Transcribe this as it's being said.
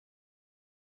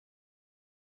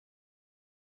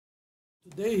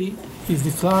Today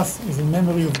the class is in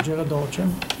memory of Jared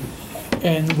Orchem,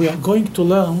 and we are going to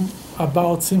learn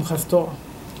about Simchat Torah.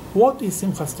 What is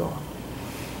Simchat Torah?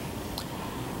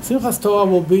 Simchat Torah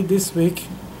will be this week.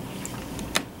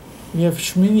 We have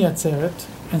Shmini Atzeret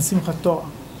and Simchat Torah.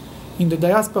 In the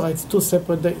diaspora, it's two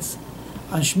separate days.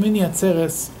 On Shmini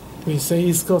Atzeret, we say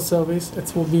East Coast service.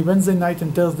 It will be Wednesday night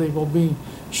and Thursday will be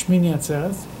Shmini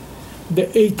Atzeret, the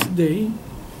 8th day.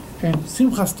 And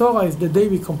Simchat Torah is the day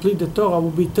we complete the Torah. Will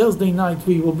be Thursday night,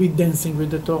 we will be dancing with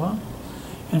the Torah.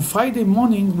 And Friday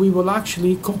morning, we will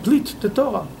actually complete the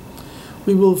Torah.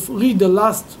 We will read the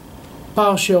last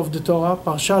parsha of the Torah,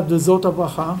 Parshat Zot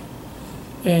HaBracha,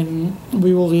 and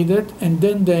we will read it. And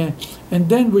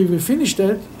then we will finish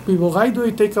that. We will right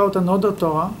away take out another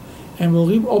Torah, and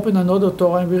we'll open another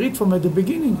Torah, and we read from at the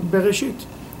beginning, Bereshit.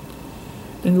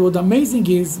 And what amazing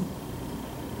is,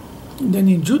 then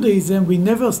in Judaism, we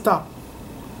never stop.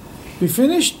 We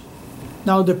finished.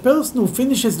 Now the person who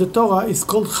finishes the Torah is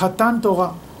called Chatan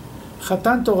Torah.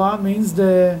 Chatan Torah means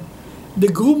the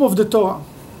groom of the Torah.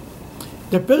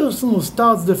 The person who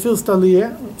starts the first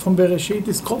aliyah from Bereshit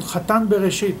is called Chatan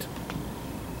Bereshit.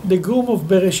 The groom of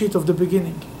Bereshit, of the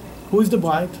beginning. Who is the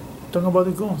bride? Talking about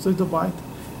the groom. So is the bride.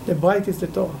 The bride is the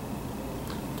Torah.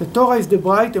 The Torah is the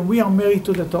bride, and we are married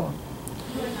to the Torah.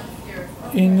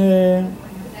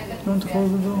 You want to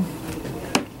close the door?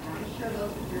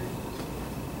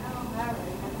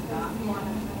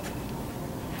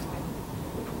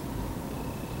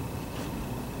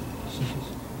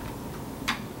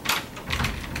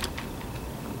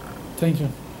 Thank you.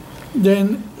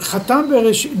 Then Chatan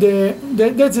Bereshit,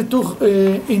 that's a two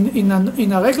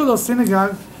in a regular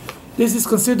synagogue. This is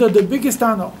considered the biggest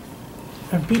honor,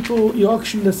 and people you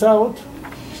auction this out.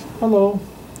 Hello.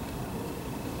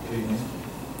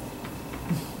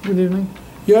 Good evening.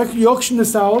 You auction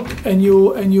this out, and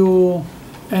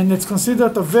it's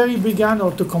considered a very big honor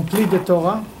to complete the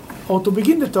Torah or to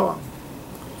begin the Torah.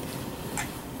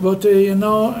 But in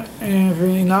our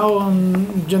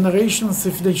generations,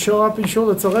 if they show up in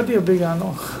shul, it's already a big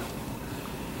honor.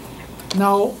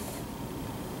 Now,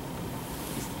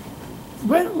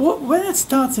 when it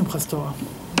starts in Simchat Torah,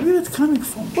 where is it coming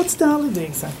from? What's the holiday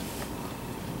exactly?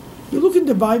 You look in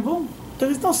the Bible, there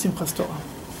is no Simchat Torah.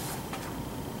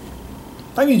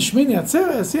 I mean, Shmini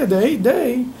Atzeret, yeah, the 8th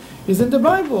day is in the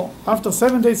Bible. After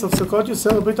 7 days of Sukkot, you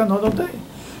celebrate another day.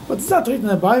 But it's not written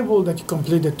in the Bible that you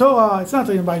complete the Torah. It's not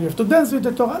written in the Bible you have to dance with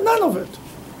the Torah. None of it.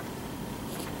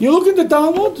 You look in the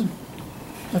Talmud,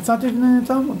 it's not even in the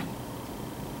Talmud.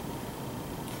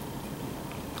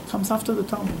 It comes after the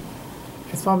Talmud.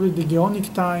 It's probably the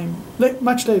Geonic time,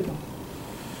 much later.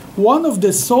 One of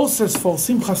the sources for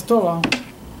Simchat Torah,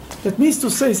 that means to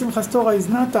say Simchat Torah is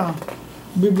not a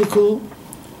biblical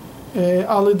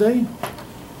holiday,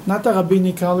 not a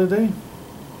rabbinic holiday.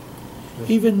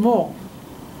 Even more,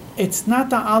 it's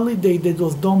not a holiday that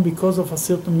was done because of a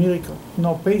certain miracle.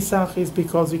 No, Pesach is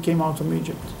because we came out from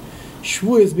Egypt.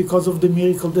 Shavuot is because of the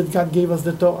miracle that God gave us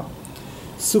the Torah.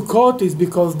 Sukkot is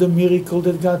because the miracle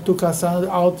that God took us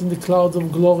out in the clouds of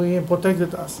glory and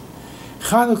protected us.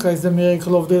 Chanukah is the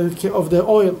miracle of the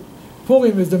oil.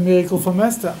 Purim is the miracle from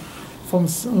Esther, from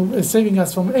saving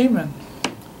us from Amen.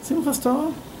 Simchat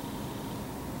Torah?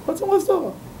 What's Simchat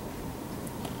Torah?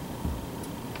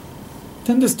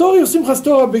 Then the story of Simchat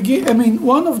Torah begins.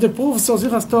 One of the proofs of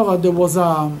Simchat Torah, there was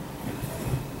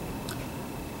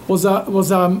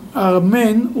a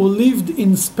man who lived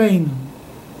in Spain.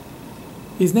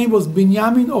 His name was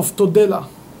Binyamin of Tudela.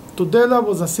 Tudela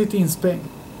was a city in Spain.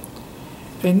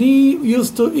 And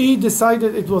he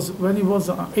decided, it was when he was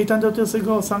 800 years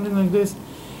ago, something like this,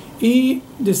 he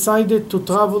decided to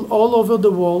travel all over the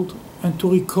world and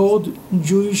to record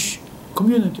Jewish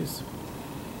communities.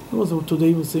 It was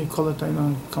today we say call it, I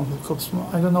don't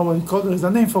know what you call it. There's a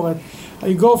name for it.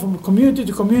 You go from community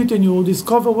to community and you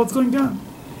discover what's going on.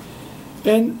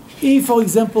 And he, for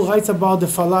example, writes about the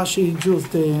Falashi Jews,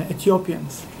 the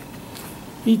Ethiopians.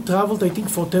 He traveled, I think,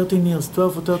 for 13 years,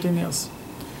 12 or 13 years.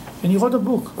 And he wrote a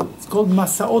book. It's called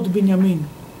Masaot Binyamin,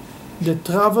 The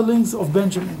Travelings of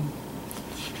Benjamin.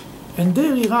 And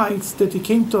there he writes that he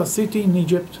came to a city in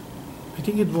Egypt. I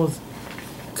think it was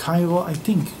Cairo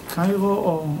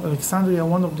or Alexandria,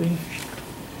 one of the.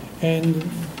 And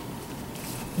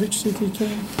which city he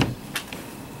came?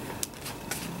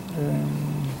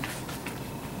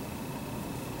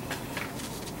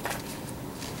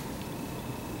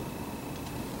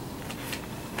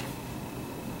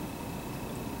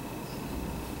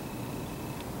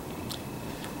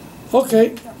 Okay,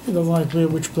 it doesn't like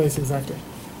which place exactly.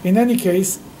 In any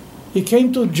case, he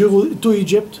came to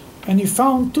Egypt and he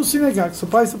found two synagogues.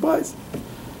 Surprise, surprise.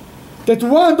 that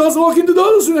one doesn't walk into the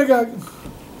other synagogue.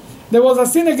 There was a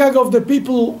synagogue of the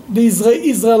people, the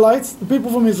Israelites, the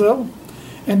people from Israel,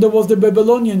 and there was the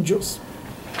Babylonian Jews.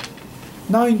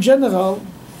 Now in general,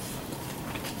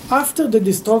 after the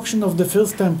destruction of the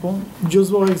first temple,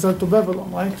 Jews were exiled to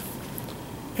Babylon, right?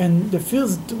 And the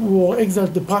first were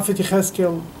exiled, the prophet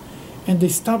Yechezkel, and they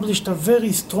established a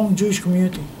very strong Jewish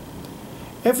community.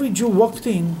 Every Jew walked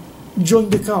in,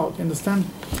 joined the crowd, you understand?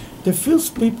 The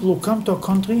first people who come to a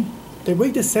country, the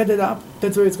way they set it up,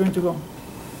 that's where it's going to go.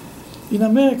 In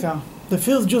America, the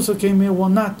first Jews who came here were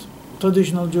not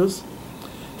traditional Jews.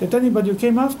 That anybody who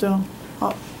came after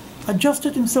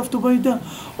adjusted himself to go there.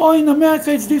 Oh, in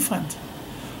America it's different.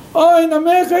 Oh, in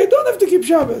America you don't have to keep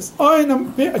Shabbos.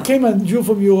 Oh, came a Jew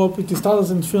from Europe with his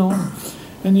stars in film,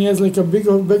 and he has like a big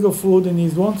bag of food, and he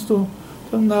wants to.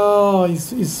 No,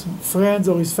 his friends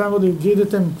or his family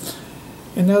greeted him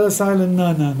in Ellis Island.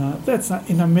 No. That's not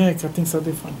in America. Things are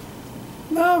different.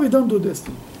 No, we don't do this.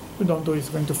 We don't do. He's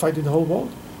going to fight in the whole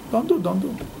world. Don't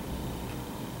do.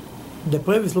 The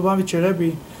previous Lubavitcher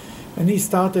Rebbe, when he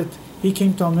started, he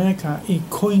came to America. He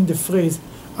coined the phrase,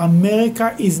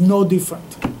 "America is no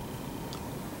different."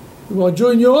 You are a Jew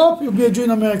in Europe, you'll be a Jew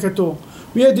in America too.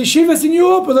 We had yeshivas in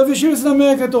Europe, we'll have yeshivas in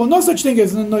America too. No such thing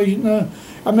as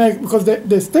America, because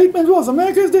the statement was,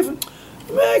 America is different.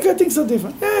 America things are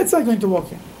different. It's not going to work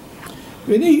here.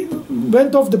 When he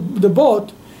went off the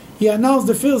boat, he announced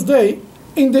the first day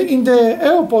in the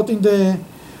airport,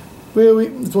 where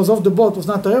it was off the boat, it was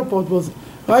not the airport, it was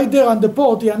right there on the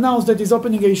port. He announced that he's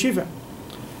opening a yeshiva.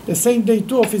 The same day,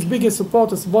 two of his biggest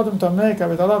supporters brought him to America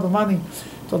with a lot of money.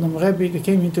 Told them, Rebbe, they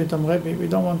came into it, Rebbe, we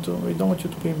don't want you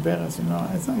to be embarrassed.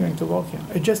 It's not going to work here.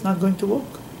 It's just not going to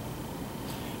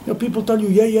work. People tell you,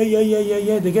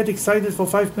 yeah. They get excited for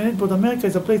 5 minutes, but America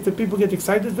is a place that people get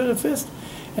excited very fast,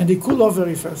 and they cool off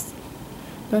very fast.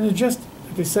 Then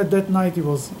they said that night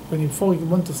before he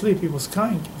went to sleep, he was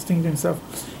crying. He was thinking to himself,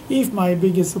 if my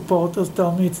biggest supporters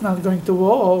tell me it's not going to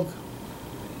work,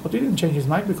 but he didn't change his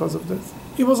mind because of this.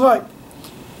 He was right.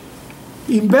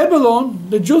 In Babylon,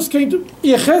 the Jews came to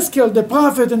Yechezkel, the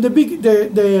prophet, and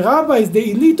the rabbis,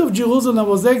 the elite of Jerusalem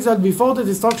was exiled before the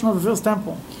destruction of the first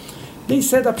temple. They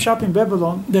set up shop in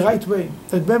Babylon the right way.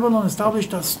 That Babylon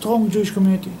established a strong Jewish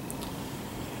community.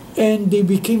 And they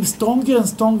became stronger and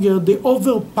stronger. They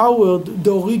overpowered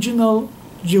the original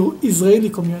Israeli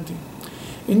community.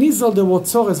 In Israel, the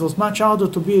Wotzores was much harder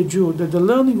to be a Jew. The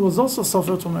learning was also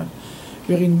suffered from it.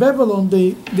 Where in Babylon,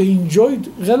 they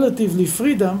enjoyed relative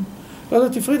freedom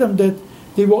that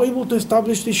they were able to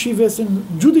establish the yeshivas,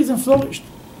 and Judaism flourished.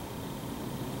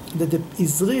 That the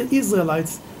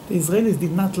Israelites, the Israelis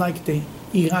did not like the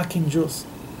Iraqi Jews.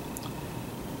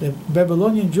 The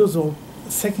Babylonian Jews were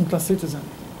second-class citizens,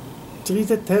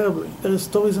 treated terribly. There are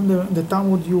stories in the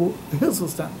Talmud you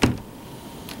understand.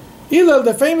 Hillel,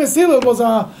 the famous Hillel,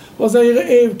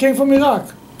 came from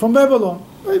Iraq, from Babylon.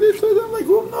 They treated them like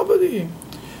nobody.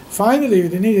 Finally,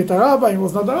 they needed a rabbi. He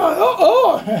was not a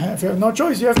rabbi. If you have no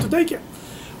choice, you have to take it.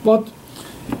 But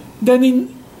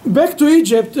then back to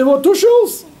Egypt, there were two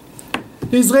Jews,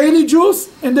 the Israeli Jews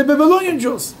and the Babylonian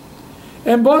Jews.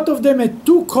 And both of them had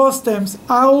two customs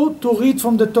how to read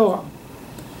from the Torah.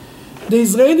 The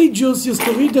Israeli Jews used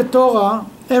to read the Torah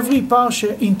every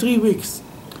parsha in 3 weeks.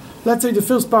 Let's say the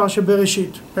first parsha,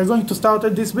 Bereshit. We're going to start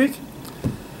it this week.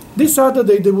 This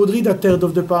Saturday they would read a third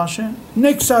of the parsha.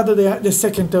 Next Saturday the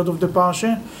second third of the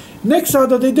parsha. Next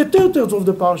Saturday the third third of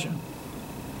the parsha.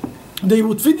 They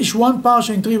would finish one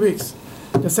parsha in 3 weeks.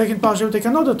 The second parsha would take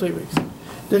another 3 weeks.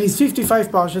 There is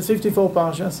 55 parshas, 54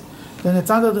 parshas. Then it's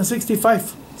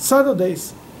 165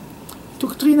 Saturdays.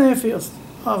 Took 3.5 years,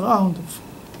 around,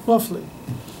 roughly,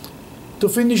 to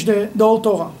finish the whole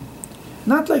Torah.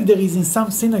 Not like there is in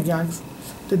some synagogues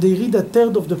that they read a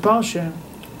third of the parsha,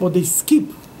 but they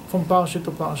skip from parsha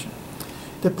to parsha.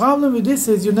 The problem with this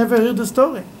is you never hear the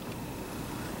story.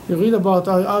 You read about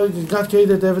how God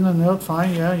created heaven and earth,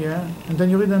 fine, yeah. And then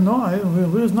you read Noah,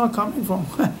 where is Noah coming from?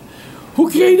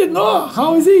 Who created Noah?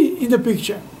 How is he in the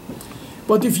picture?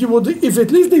 But if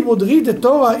at least they would read the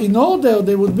Torah in order,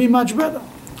 they would be much better.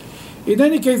 In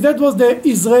any case, that was the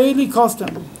Israeli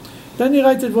custom. Then he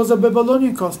writes it was a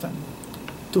Babylonian custom.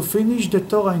 To finish the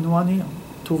Torah in 1 year,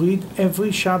 to read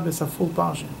every Shabbos a full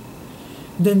parsha.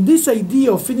 Then this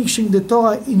idea of finishing the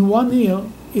Torah in 1 year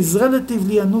is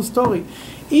relatively a new story.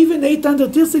 Even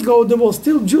 800 years ago, there were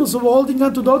still Jews who were holding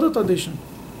on to the other tradition.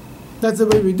 That's the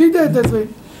way we did it. That's the way.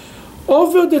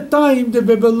 Over the time, the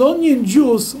Babylonian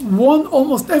Jews won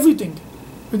almost everything.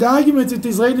 With the arguments with the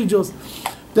Israeli Jews,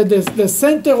 that the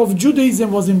center of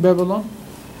Judaism was in Babylon,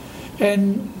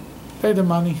 and they had the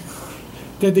money,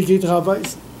 they had the great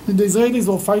rabbis, The Israelis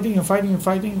were fighting and fighting and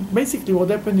fighting. Basically what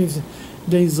happened is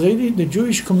the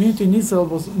Jewish community in Israel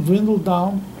was dwindled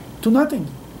down to nothing.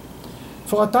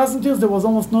 For 1,000 years there was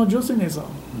almost no Jews in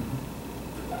Israel.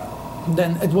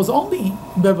 Then it was only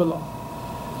Babylon.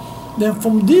 Then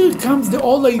from there comes the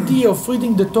whole idea of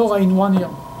reading the Torah in 1 year.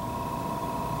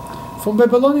 From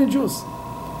Babylonian Jews.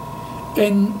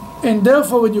 And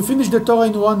therefore when you finish the Torah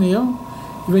in 1 year,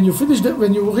 when you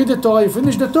read the Torah, you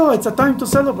finish the Torah, it's a time to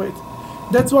celebrate.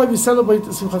 That's why we celebrate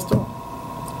Simchat Torah.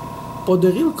 But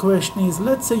the real question is,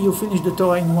 let's say you finish the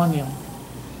Torah in 1 year.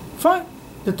 Fine,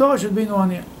 the Torah should be in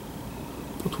 1 year.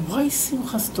 But why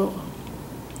Simchat Torah?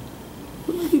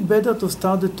 Wouldn't it be better to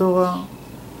start the Torah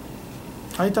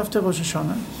right after Rosh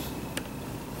Hashanah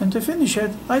and to finish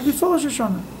it right before Rosh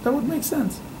Hashanah? That would make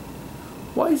sense.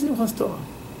 Why Simchat Torah?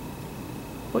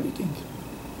 What do you think?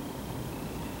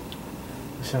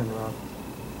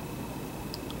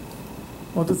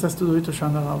 What does this to do with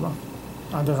Hoshana Rabbah?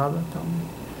 Other Rabbah, tell me.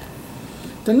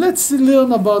 Then let's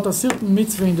learn about a certain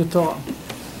mitzvah in the Torah.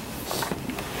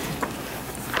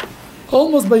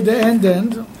 Almost by the end,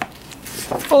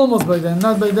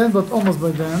 not by the end, but almost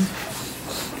by the end.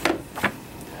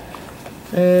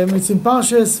 It's in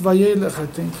Parshas Vayelech, I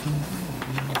think.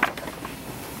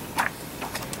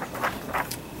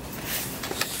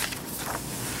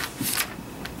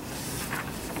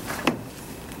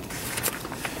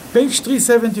 Page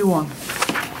 371.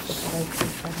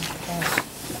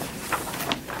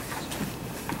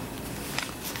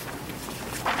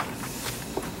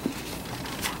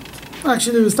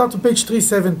 Actually, we start to page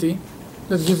 370.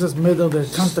 That gives us better the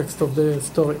context of the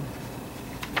story.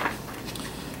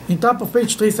 In top of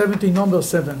page 370, number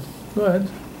 7. Go ahead.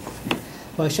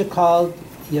 Moshe called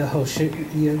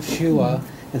Yeshua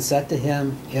and said to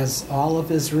him, as all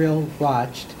of Israel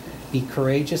watched, be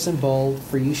courageous and bold,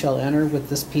 for you shall enter with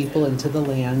this people into the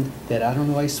land that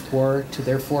Adonai swore to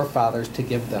their forefathers to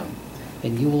give them,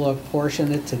 and you will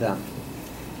apportion it to them.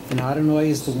 And Adonai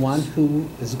is the one who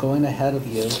is going ahead of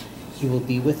you. He will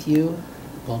be with you,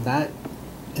 will not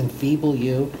enfeeble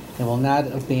you, and will not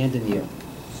abandon you.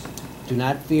 Do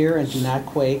not fear and do not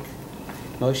quake.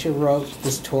 Moshe wrote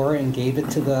this Torah and gave it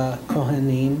to the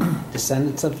Kohanim,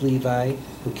 descendants of Levi,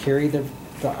 who carry the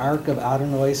ark of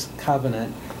Adonai's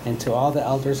covenant, and to all the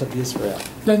elders of Israel.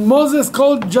 Then Moses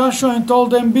called Joshua and told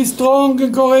them, be strong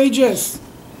and courageous.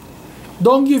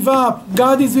 Don't give up.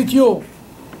 God is with you.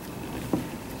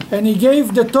 And he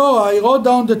gave the Torah, he wrote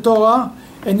down the Torah,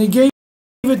 and he gave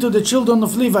it to the children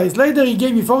of Levites. Later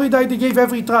before he died, he gave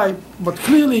every tribe, but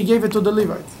clearly he gave it to the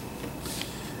Levites.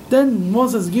 Then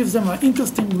Moses gives them an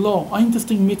interesting law, an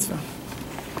interesting mitzvah.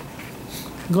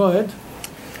 Go ahead.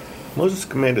 Moses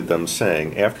commanded them,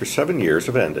 saying, after 7 years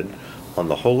have ended, on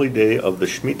the holy day of the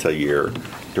Shemitah year,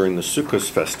 during the Sukkot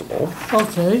festival.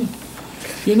 Okay.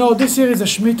 You know, this year is a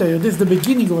Shemitah year. This is the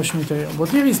beginning of a Shemitah year. What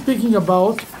here he's speaking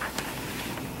about,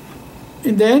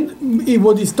 in the end,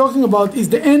 what he's talking about is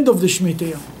the end of the Shemitah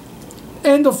year.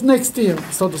 End of next year,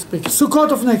 so to speak.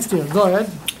 Sukkot of next year. Go ahead.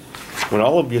 When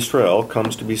all of Yisrael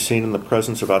comes to be seen in the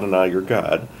presence of Adonai your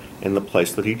God, in the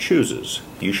place that he chooses,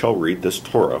 you shall read this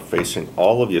Torah, facing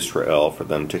all of Yisrael for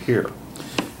them to hear.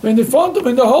 When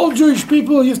the whole Jewish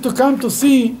people used to come to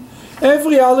see,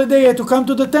 every holiday had to come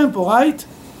to the temple, right?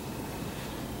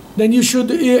 Then you should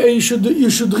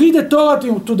read the Torah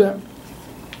to them.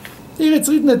 Here it's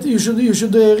written that you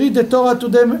should read the Torah to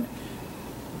them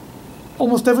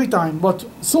almost every time, but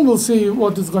soon we'll see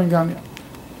what is going on here.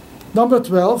 Number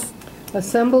 12.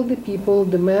 Assemble the people,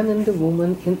 the men and the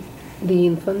women, the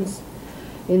infants,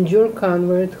 and your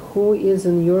convert who is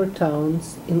in your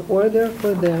towns, in order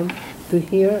for them to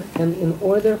hear and in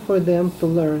order for them to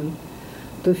learn,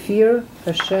 to fear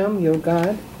Hashem your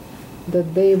God,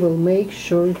 that they will make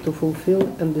sure to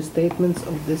fulfill and the statements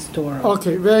of this Torah.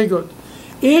 Okay, very good.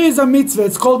 Here is a mitzvah,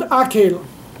 it's called Akel.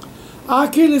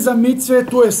 Akel is a mitzvah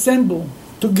to assemble,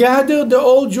 to gather the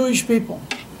whole Jewish people.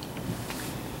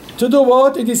 To do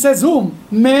what? It says whom?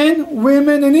 Men,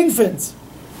 women, and infants.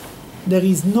 There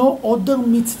is no other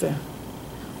mitzvah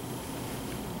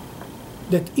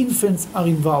that infants are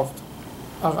involved,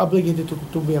 are obligated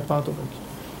to be a part of it.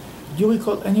 Do you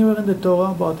recall anywhere in the Torah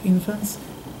about infants?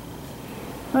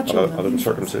 Not children. Other than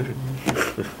circumcision.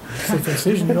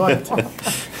 Circumcision, you're right.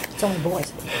 It's only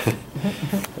boys.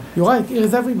 You're right, here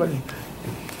is everybody.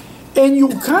 And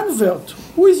your convert,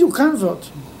 who is your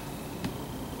convert?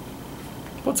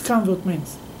 What's convert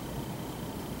means?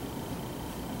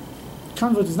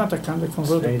 Convert is not a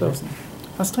converted person.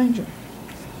 A stranger.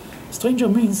 Stranger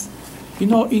means, you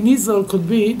know, in Israel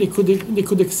they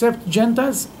could accept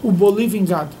Gentiles who believe in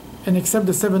God and accept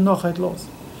the 7 Noahide laws.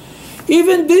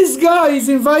 Even this guy is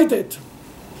invited.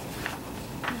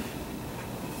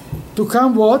 To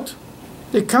come what?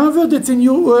 The convert that's in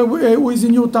you, who is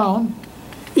in your town,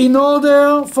 in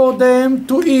order for them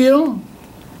to hear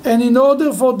and in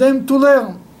order for them to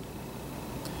learn,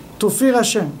 to fear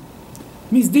Hashem.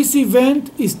 Means this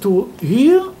event is to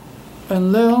hear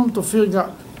and learn to fear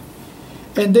God.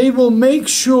 And they will make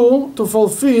sure to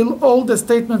fulfill all the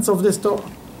statements of this Torah.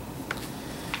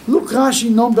 Look Rashi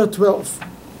number 12.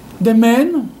 The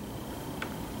men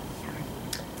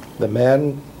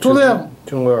to learn.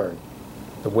 To learn.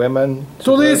 The women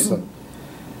To listen.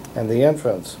 And the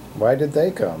infants, why did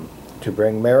they come? To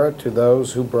bring merit to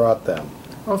those who brought them.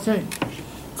 Okay.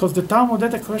 Because the Talmud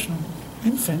had a question.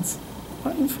 Infants?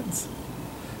 Why infants?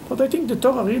 But I think the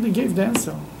Torah really gave the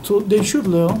answer. So they should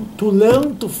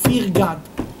learn to fear God.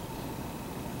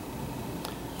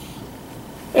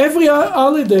 Every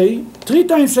holiday, 3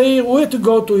 times a year, we had to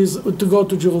go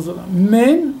to Jerusalem.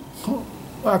 Men,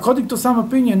 according to some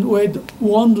opinion, we had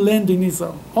one land in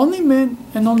Israel. Only men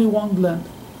and only one land.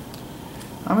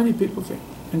 How many people came?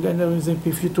 And then there is,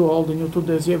 if you're too old and you're too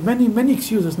days, you have many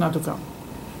excuses not to come.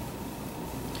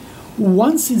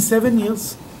 Once in 7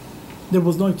 years, there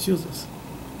was no excuses.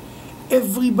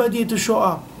 Everybody had to show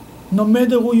up, no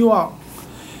matter who you are.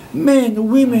 Men,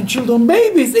 women, children,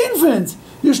 babies, infants.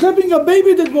 You're schlepping a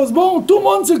baby that was born 2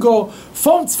 months ago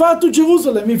from Tzfat to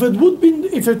Jerusalem.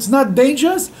 If it's not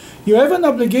dangerous, you have an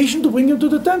obligation to bring him to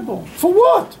the temple. For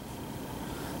what?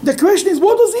 The question is,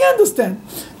 what does he understand?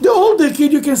 The older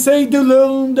kid, you can say, they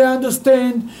learn, they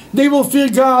understand, they will fear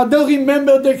God, they'll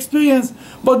remember the experience.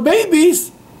 But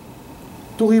babies,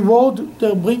 to reward,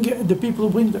 the people who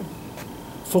bring them.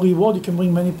 For reward, you can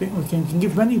bring many people, you can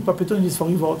give many opportunities for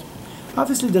reward.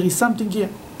 Obviously, there is something here.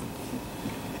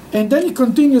 And then he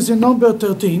continues in number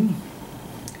 13.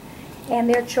 And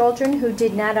their children who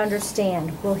did not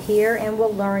understand will hear and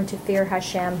will learn to fear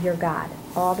Hashem your God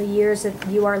all the years that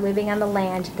you are living on the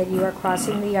land that you are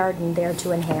crossing the Jordan there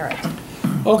to inherit.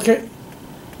 Okay,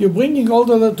 you're bringing all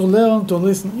the to learn, to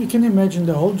listen. You can imagine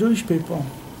the whole Jewish people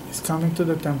is coming to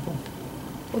the temple.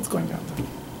 What's going on there?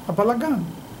 A balagan.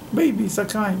 Babies are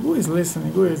crying. Who is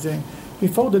listening? Who is saying?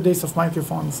 Before the days of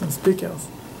microphones and speakers.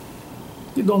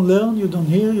 You don't learn, you don't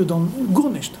hear, you don't...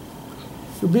 Gurnished.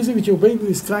 You're busy with your baby who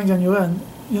is crying on your end.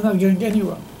 You're not going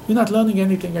anywhere. You're not learning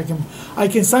anything. I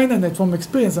can sign on it from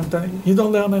experience, I'm telling you. You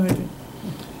don't learn anything.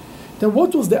 Then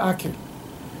what was the Akel?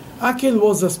 Akel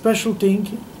was a special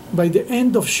thing by the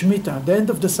end of Shemitah, the end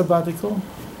of the sabbatical,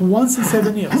 once in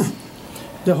 7 years.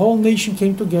 The whole nation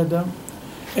came together,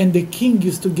 and the king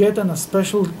used to get on a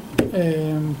special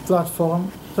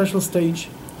platform, special stage.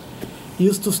 He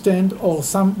used to stand, or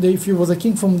if he was a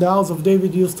king from the house of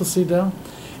David, he used to sit there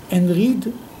and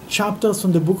read chapters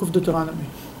from the book of Deuteronomy.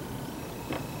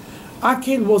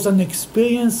 Akel was an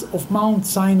experience of Mount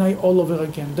Sinai all over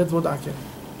again. That's what Akel.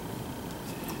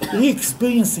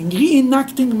 Re-experiencing,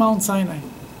 reenacting Mount Sinai.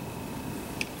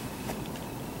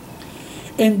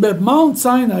 And by Mount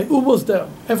Sinai, who was there?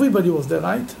 Everybody was there,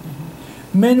 right?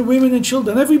 Mm-hmm. Men, women, and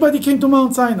children. Everybody came to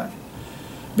Mount Sinai.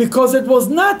 Because it was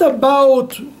not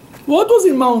about... What was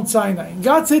in Mount Sinai?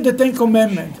 God said the 10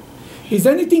 Commandments. Is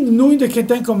anything new in the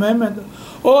 10 Commandments?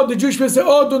 Oh, the Jewish people say,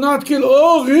 oh, do not kill.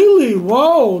 Oh, really?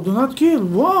 Wow, do not kill.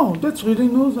 Wow, that's really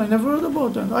news. I never heard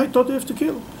about that. I thought you have to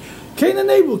kill. Cain and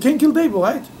Abel. Cain killed Abel,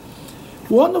 right?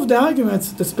 One of the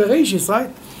arguments, the Sperachis,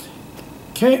 right?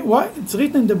 Why? It's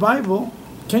written in the Bible,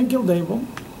 Cain killed Abel.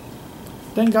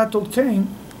 Then God told Cain,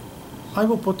 I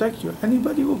will protect you.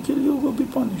 Anybody who will kill you will be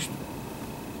punished.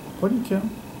 What do you care?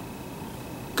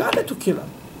 God had to kill him.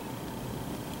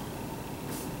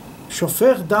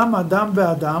 Shofech dam adam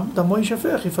be'adam, damo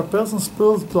yishafech. If a person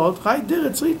spills blood, right there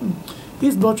it's written,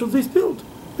 his blood should be spilled.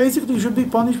 Basically, a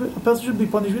person should be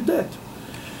punished with death.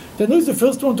 Then who is the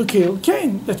first one to kill?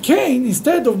 Cain. That Cain,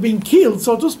 instead of being killed,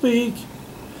 so to speak,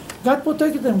 God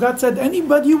protected him. God said,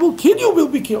 anybody who will kill you will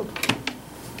be killed.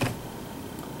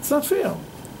 It's not fair.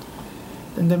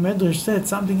 Then the Medrash said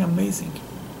something amazing.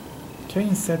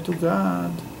 Cain said to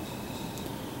God,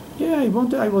 yeah,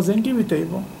 I was angry with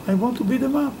Abel. I want to beat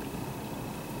him up.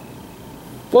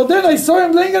 But then I saw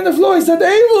him laying on the floor. He said,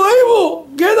 Abel,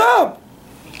 get up.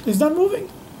 He's not moving.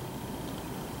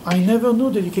 I never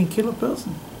knew that you can kill a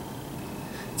person.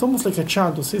 It's almost like a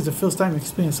child who sees the first time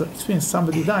experience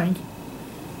somebody dying.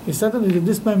 He suddenly,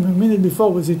 this man a minute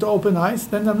before was it open eyes,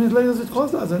 then a minute later it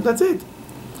closed eyes, and that's it.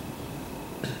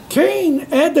 Cain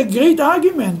had a great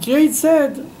argument. Cain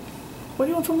said, what do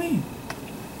you want from me?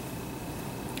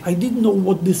 I didn't know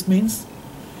what this means.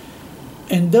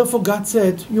 And therefore God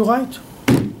said, you're right.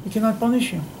 We cannot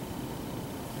punish you.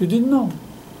 You didn't know.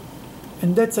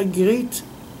 And that's a great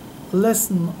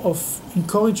lesson of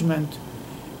encouragement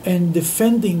and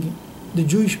defending the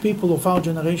Jewish people of our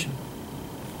generation.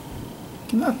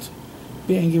 Cannot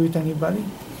be angry with anybody.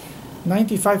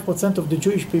 95% of the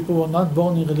Jewish people were not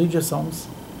born in religious homes.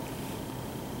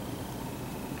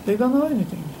 They don't know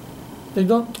anything. They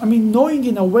don't, knowing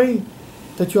in a way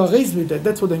that you are raised with it,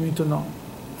 that's what I mean to know.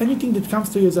 Anything that comes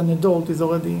to you as an adult is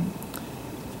already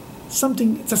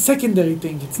something, it's a secondary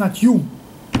thing, it's not you.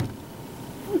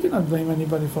 We cannot blame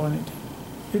anybody for anything.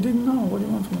 You didn't know, what do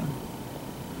you want from them?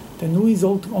 Then who is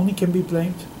only can be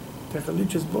blamed? The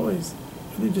religious boys,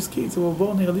 religious kids who were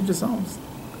born in religious homes.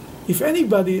 If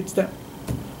anybody, it's them.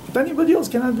 But anybody else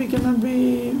cannot be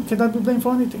blamed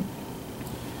for anything.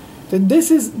 Then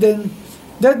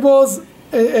that was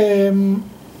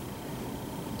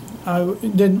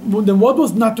then what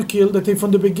was not to kill? That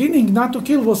from the beginning, not to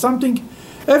kill was something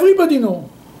everybody knew.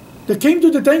 They came to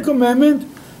the Ten Commandments,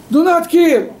 do not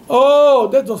kill. Oh,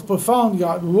 that was profound,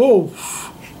 God. Whoa.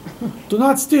 Do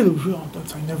not steal.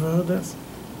 I never heard this.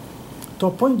 To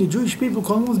a point, the Jewish people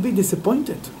could almost be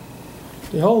disappointed.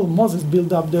 The whole Moses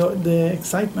built up the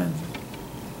excitement.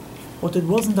 But it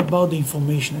wasn't about the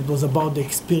information, it was about the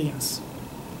experience.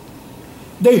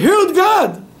 They heard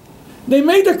God. They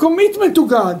made a commitment to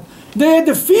God. They had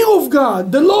the fear of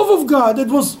God, the love of God. It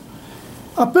was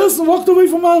a person walked away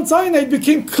from Mount Sinai. It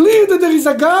became clear that there is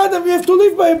a God and we have to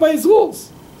live by His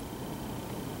rules.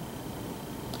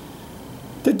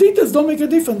 The details don't make a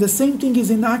difference. The same thing is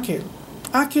in Akel.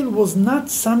 Akel was not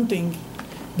something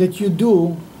that you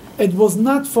do. It was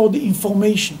not for the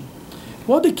information.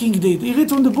 What the king did, he read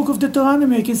from the book of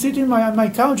Deuteronomy. I can sit on my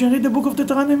couch and read the book of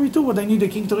Deuteronomy too, but I need the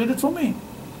king to read it for me.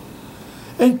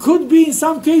 And could be in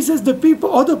some cases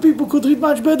other people could read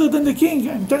much better than the king.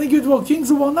 I'm telling you, there were kings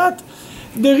who were not,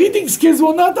 the reading skills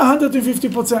were not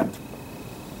 150%.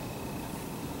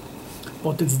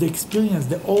 But it's the experience,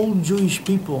 the old Jewish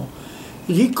people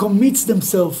recommits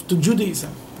themselves to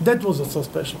Judaism. That was what's so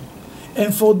special.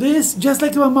 And for this, just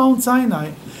like on Mount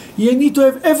Sinai, you need to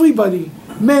have everybody,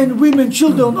 men, women,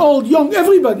 children, old, young,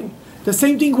 everybody. The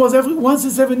same thing was once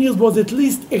in 7 years was at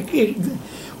least,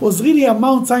 was really a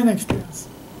Mount Sinai experience.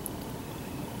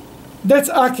 That's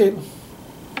Akel.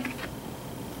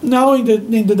 Now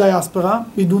in the diaspora,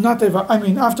 we do not have,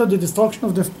 after the destruction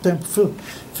of the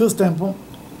first temple,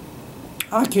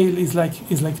 Akel is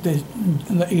like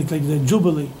the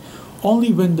Jubilee.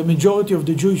 Only when the majority of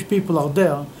the Jewish people are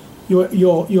there,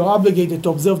 you're obligated to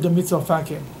observe the mitzvah of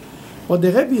Akel. What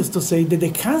the Rebbe used to say, that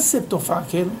the concept of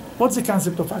Akel, what's the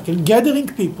concept of Akel? Gathering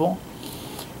people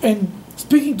and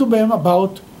speaking to them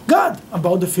about God,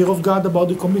 about the fear of God, about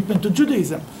the commitment to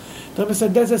Judaism. The Rebbe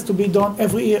said that has to be done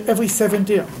every year, every 7th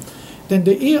year. Then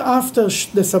the year after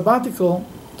the sabbatical,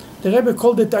 the Rebbe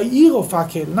called it a year of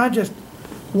Akel, not just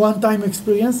one-time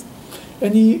experience.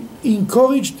 And he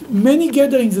encouraged many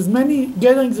gatherings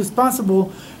as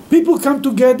possible. People come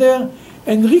together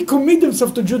and recommit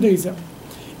themselves to Judaism.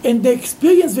 And the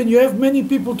experience when you have many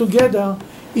people together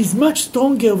is much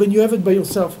stronger when you have it by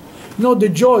yourself. You know, the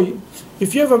joy,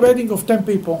 if you have a wedding of 10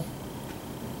 people,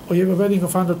 or you have a wedding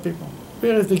of 100 people,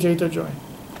 where is the greater joy?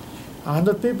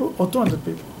 100 people or 200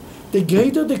 people? The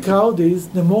greater the crowd is,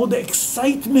 the more the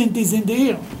excitement is in the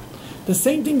air. The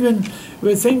same thing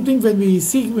when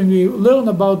we learn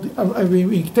about,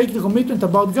 we take the commitment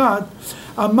about God.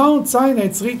 On Mount Sinai,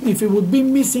 it's written, if it would be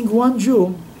missing one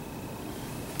Jew,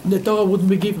 the Torah wouldn't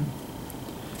be given.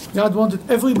 God wanted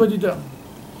everybody there.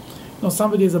 Now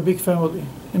somebody has a big family,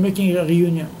 they're making a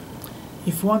reunion.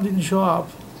 If one didn't show up,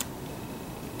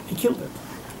 he killed it.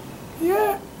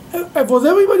 Yeah, was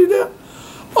everybody there?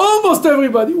 Almost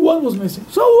everybody. One was missing.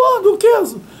 So what? Who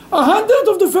cares? 100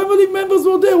 of the family members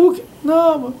were there.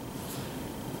 No,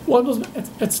 one was.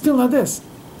 It's still not this.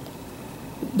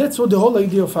 That's what the whole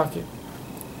idea of Akel.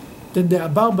 Then the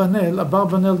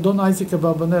Abarbanel, Don Isaac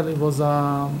Abarbanel, he was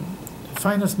a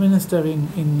finance minister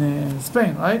in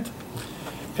Spain, right?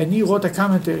 And he wrote a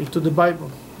commentary to the Bible.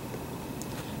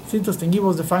 It's interesting. He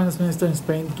was the finance minister in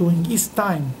Spain. During his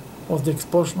time was the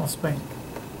expulsion of Spain.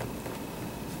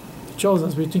 It shows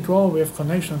us, we think, oh, we have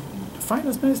connection. The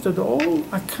finance minister, the whole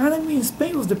economy in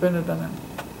Spain was dependent on him.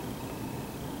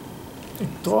 They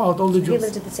throw out all the Jews. He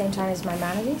lived at the same time as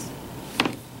Maimonides?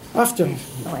 After. Oh,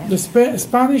 yeah. The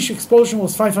Spanish expulsion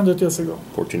was 500 years ago.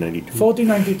 1492.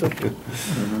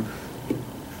 1492.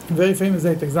 Very famous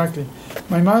date, exactly.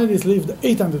 Maimonides lived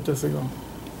 800 years ago.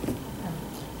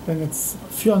 And it's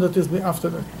a few hundred years after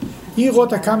that. He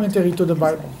wrote a commentary to the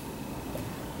Bible.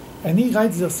 And he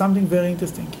writes there something very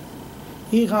interesting.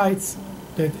 He writes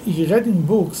that he read in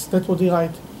books, that's what he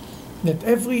writes, that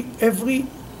every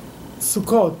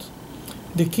Sukkot,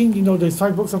 the king, there's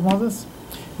 5 books of Moses.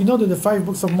 You know that the 5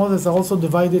 books of Moses are also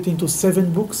divided into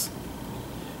 7 books.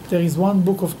 there is one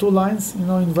book of 2 lines, in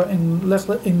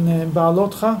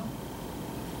Baalotcha,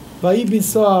 Vayi bin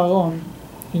so Aaron.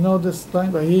 You know this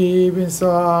line, Vayi bin so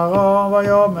Aaron,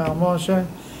 Vayomer Moshe.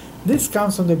 This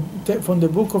comes from the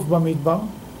book of Bamidbar,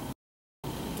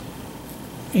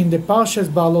 in the Parshas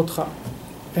Baalotcha.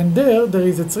 And there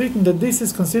is written that this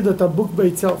is considered a book by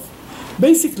itself.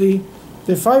 Basically,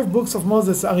 the 5 books of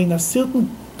Moses are in a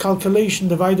certain calculation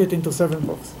divided into 7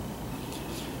 books.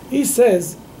 He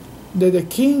says that the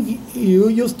king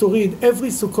used to read every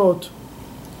Sukkot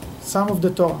some of the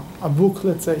Torah, a book,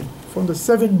 let's say, from the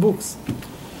 7 books.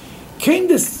 Came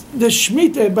the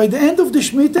Shemitah, by the end of the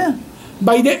Shemitah,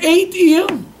 by the 8th year,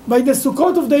 by the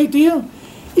Sukkot of the 8th year,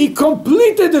 he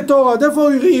completed the Torah.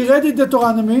 Therefore, he read it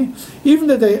Deuteronomy. Even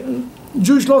the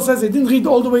Jewish law says he didn't read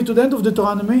all the way to the end of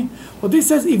Deuteronomy, but this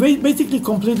says he basically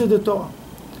completed the Torah.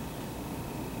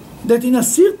 That in a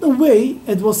certain way,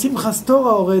 it was Simchat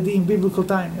Torah already in biblical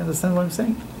time. You understand what I'm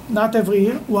saying? Not every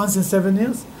year, once in 7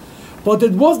 years. But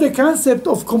it was the concept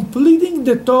of completing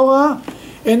the Torah,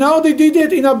 and now they did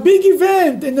it in a big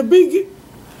event, in a big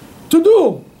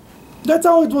to-do. That's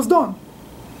how it was done.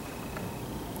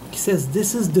 He says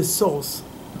this is the source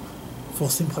for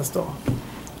Simchat Torah.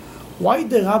 Why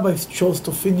the rabbis chose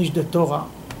to finish the Torah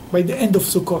by the end of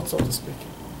Sukkot, so to speak?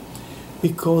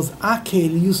 Because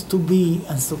Akel used to be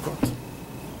in Sukkot.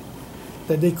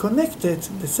 That they connected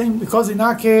the same, because in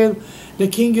Akel, the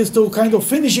king used to kind of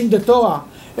finishing the Torah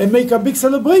and make a big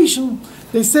celebration.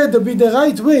 They said that would be the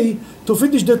right way to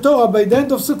finish the Torah by the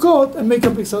end of Sukkot and make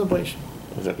a big celebration.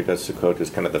 Is that because Sukkot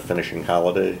is kind of the finishing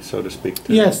holiday, so to speak?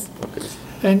 Too? Yes. Okay.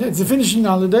 And it's a finishing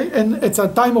holiday, and it's a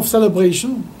time of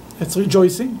celebration. It's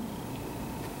rejoicing.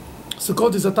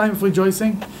 Sukkot is a time of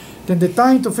rejoicing. Then the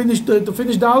time to finish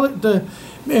the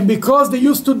and because they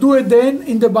used to do it then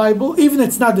in the Bible, even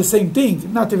it's not the same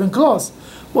thing, not even close,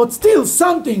 but still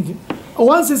something.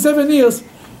 Once in 7 years,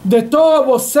 the Torah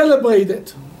was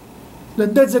celebrated.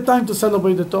 Then that's the time to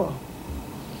celebrate the Torah.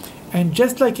 And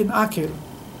just like in Akel,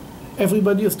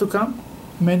 everybody used to come,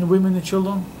 men, women, and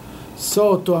children.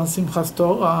 So to Simchat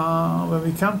Torah, when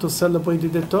we come to celebrate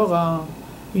the Torah,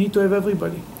 we need to have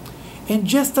everybody. And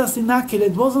just as in Akel,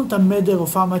 it wasn't a matter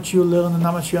of how much you learn and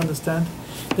how much you understand.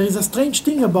 There is a strange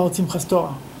thing about Simchat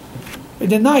Torah. In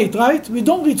the night, right, we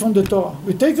don't read from the Torah.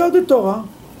 We take out the Torah,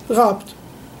 wrapped.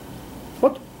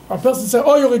 What? A person says,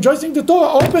 oh, you're rejoicing the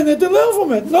Torah, open it and learn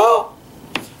from it. No!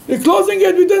 We're closing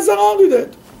it, we dance around with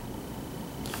it.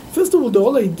 First of all, the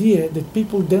whole idea that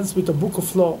people dance with a book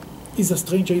of law is a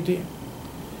strange idea.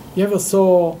 You ever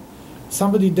saw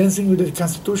somebody dancing with the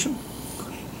Constitution?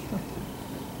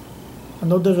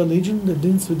 Another religion that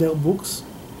dances with their books?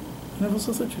 I never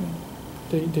saw such a thing.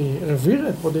 They revere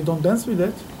it, but they don't dance with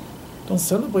it, don't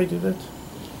celebrate with it.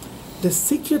 The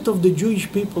secret of the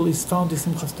Jewish people is found in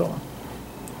Simchat Torah.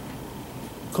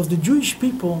 Because the Jewish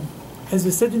people, as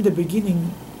we said in the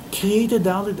beginning, created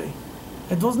the holiday.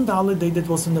 It wasn't the holiday that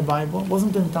was in the Bible, it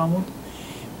wasn't in the Talmud.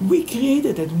 We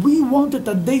created it. We wanted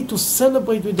a day to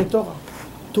celebrate with the Torah,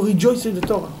 to rejoice with the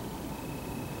Torah.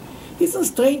 Isn't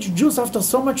strange? Jews, after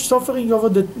so much suffering over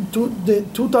the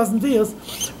 2,000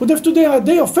 years, would have today a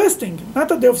day of fasting,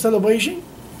 not a day of celebration.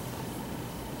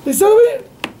 They celebrate.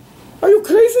 Are you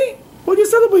crazy? Why are you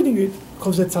celebrating it?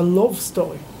 Because it's a love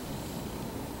story.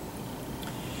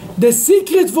 The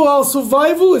secret for our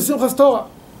survival is Simchat Torah.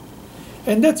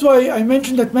 And that's why I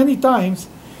mentioned that many times.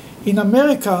 In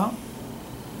America,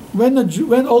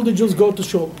 when all the Jews go to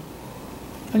shul,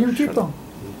 and you keep on.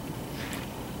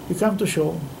 You come to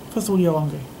shul. First of all, you're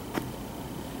hungry.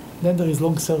 Then there is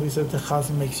long service that the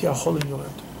chazan makes you a hole in your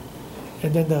head.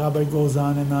 And then the rabbi goes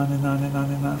on and on and on and on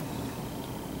and on.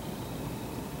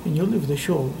 When you leave the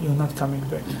shul, you're not coming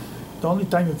back. The only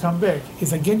time you come back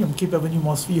is again Yom Kippur when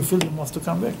you feel you must to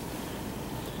come back.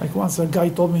 Like once a guy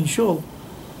told me in shul,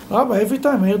 Rabbi, every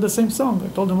time I hear the same song. I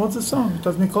told him, what's the song? It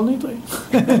was Mikol Nidre.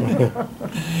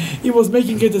 He was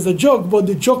making it as a joke, but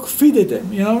the joke fitted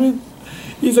him, you know what I mean?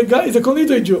 He's a Kol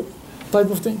Nidre Jew type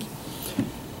of thing.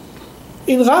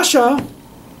 In Russia,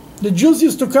 the Jews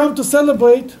used to come to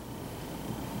celebrate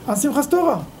on Simchat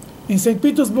Torah. In St.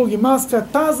 Petersburg, in Moscow,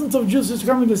 thousands of Jews used to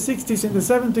come in the 60s, in the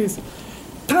 70s.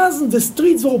 Thousands, the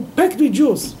streets were packed with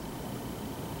Jews.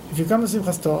 If you come to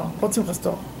Simchat Torah, what's Simchat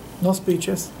Torah? No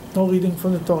speeches, no reading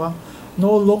from the Torah,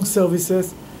 no long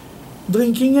services,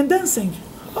 drinking and dancing.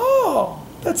 Oh,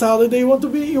 that's a holiday you want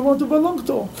to belong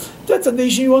to. That's a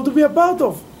nation you want to be a part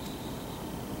of.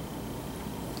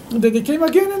 And then they came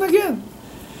again and again.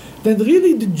 Then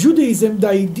really the Judaism, the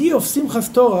idea of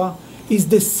Simchat Torah is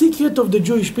the secret of the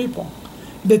Jewish people.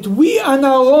 That we on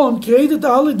our own created a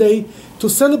holiday to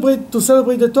celebrate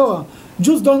the Torah.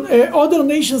 Jews don't, other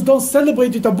nations don't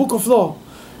celebrate it a book of law.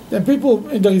 Then people,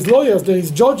 there is lawyers, there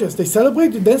is judges, they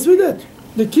celebrate it, dance with it.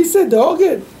 They kiss it, they hug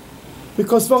it.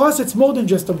 Because for us it's more than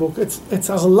just a book, it's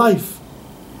our life.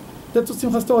 That's what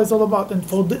Simchat Torah is all about.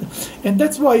 And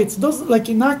that's why it's doesn't, like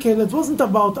in Hakel, it wasn't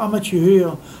about how much you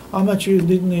hear, how much you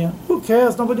didn't hear. Who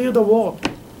cares? Nobody heard the word.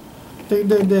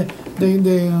 The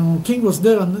king was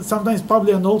there, and sometimes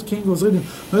probably an old king was reading.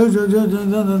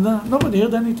 Nobody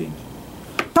heard anything.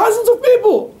 Thousands of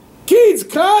people, kids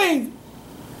crying.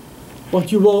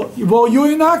 But were you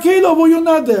in Hakel or were you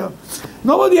not there?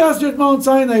 Nobody asked you at Mount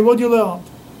Sinai, what you learned.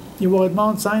 You were at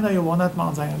Mount Sinai, you were not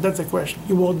Mount Sinai. That's the question.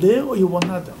 You were there or you were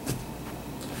not there.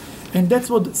 And that's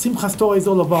what Simchat Torah is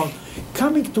all about.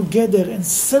 Coming together and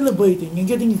celebrating and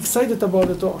getting excited about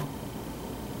the Torah.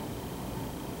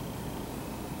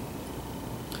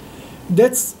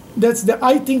 That's this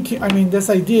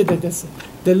idea that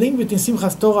the link between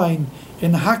Simchat Torah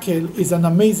and Hakel is an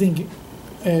amazing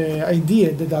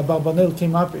idea that Abarbanel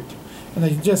came up with. And I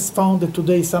just found that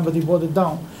today somebody brought it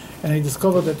down. And I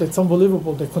discovered that it's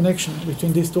unbelievable, the connection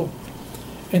between these two.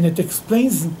 And it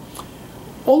explains,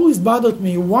 always bothered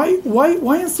me, why in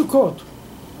Sukkot?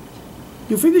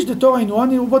 You finish the Torah in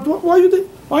 1 year, but why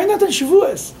not in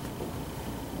Shavuos?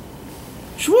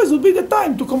 Shavuos would be the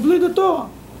time to complete the Torah.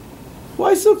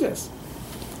 Why Sukkot?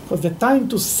 Because the time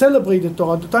to celebrate the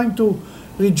Torah, the time to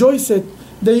rejoice it,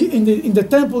 in the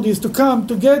temple used to come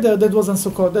together, that was on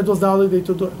Sukkot, that was the holiday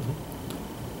to do it.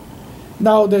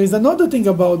 Now, there is another thing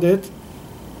about it.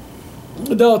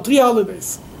 There are 3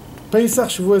 holidays: Pesach,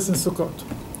 Shavuos, and Sukkot.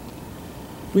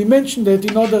 We mentioned that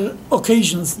in other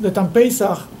occasions, that on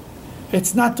Pesach,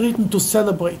 it's not written to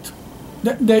celebrate.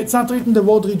 It's not written the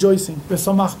word rejoicing,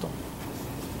 V'samachto.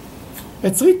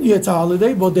 It's written, it's a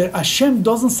holiday, but Hashem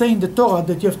doesn't say in the Torah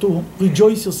that you have to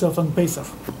rejoice yourself on Pesach.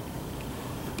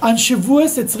 On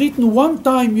Shavuos, it's written 1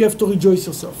 time you have to rejoice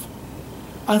yourself.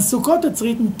 On Sukkot, it's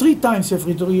written 3 times you have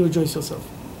to rejoice yourself.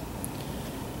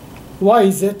 Why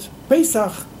is it?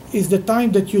 Pesach is the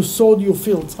time that you sowed your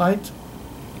fields, right?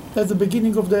 That's the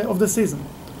beginning of the season.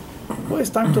 Well, it's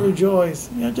time to rejoice.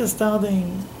 You're just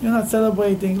starting. You're not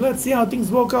celebrating. Let's see how things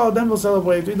work out, then we'll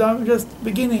celebrate. We're just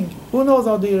beginning. Who knows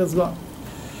how the year is gone?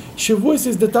 Shavuos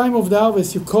is the time of the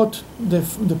harvest. You cut the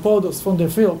produce from the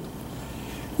field.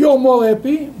 You're more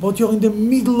happy, but you're in the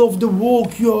middle of the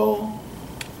work.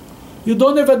 You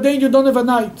don't have a day, you don't have a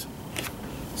night.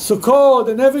 Sukkot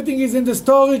and everything is in the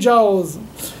storage house.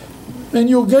 And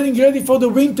you're getting ready for the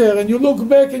winter, and you look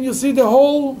back and you see the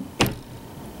whole...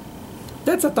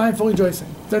 That's a time for rejoicing.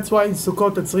 That's why in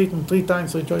Sukkot it's written 3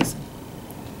 times rejoicing.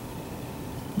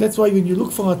 That's why when you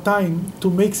look for a time to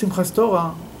make Simchat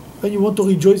Torah, when you want to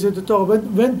rejoice at the Torah,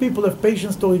 when people have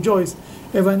patience to rejoice,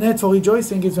 have a need for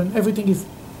rejoicing, is when everything is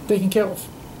taken care of.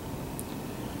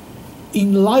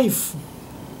 In life,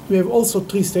 we have also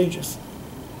 3 stages.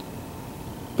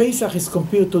 Pesach is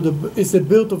compared to the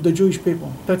birth of the Jewish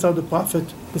people. That's how the prophet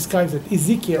describes it.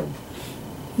 Ezekiel,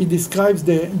 he describes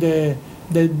the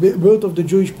birth of the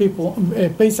Jewish people.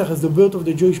 Pesach is the birth of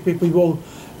the Jewish people.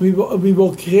 We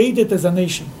were created as a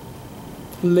nation.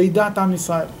 Leidat Am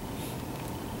Yisrael.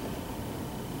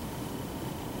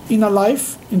 In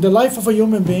the life of a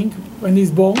human being, when he's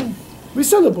born, we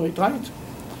celebrate, right?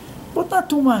 But not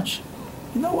too much.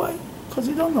 You know why? Because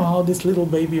you don't know how this little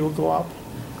baby will grow up.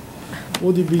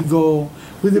 Will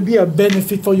it be a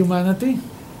benefit for humanity?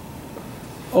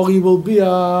 Or he will be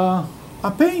a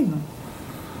pain?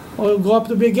 Or he'll grow up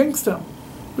to be a gangster?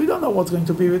 We don't know what's going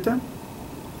to be with him.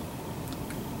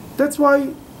 That's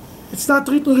why it's not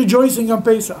written rejoicing on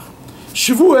Pesach.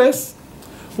 Shavuos,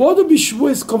 what would be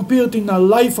Shavuos compared in the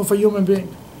life of a human being?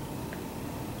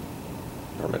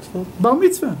 Bar mitzvah? Bar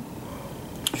mitzvah.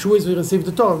 Shavuos, we received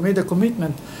the Torah, we made a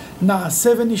commitment.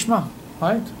 Na'aseh v'nishma,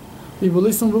 right? We will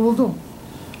listen, we will do.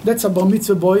 That's a bar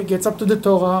mitzvah boy, gets up to the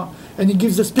Torah, and he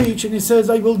gives a speech, and he says,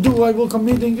 I will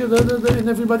commit, and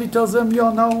everybody tells him,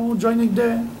 you're now joining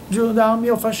the army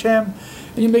of Hashem,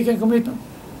 and you make a commitment.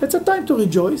 It's a time to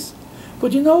rejoice.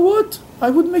 But you know what? I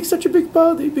wouldn't make such a big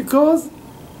party, because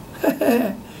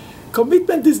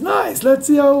commitment is nice. Let's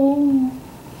see how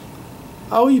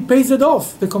he pays it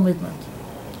off, the commitment.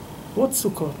 What's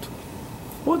Sukkot?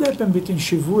 What happened between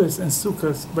Shavuos and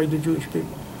Sukkot by the Jewish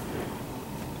people?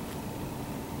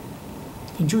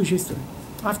 In Jewish history,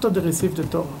 after they received the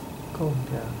Torah.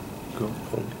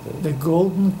 The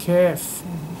golden calf.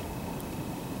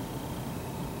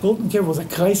 Golden calf was a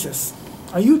crisis,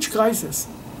 a huge crisis.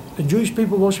 The Jewish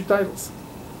people worshipped idols.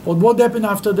 But what happened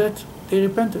after that? They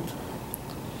repented.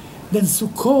 Then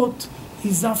Sukkot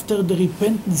is after the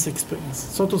repentance experience,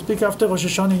 so to speak, after Rosh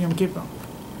Hashanah and Yom Kippur.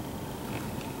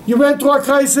 You went through a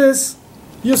crisis,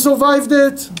 You survived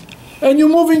it, and you're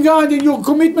moving on, and your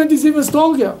commitment is even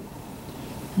stronger.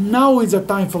 Now is a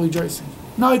time for rejoicing.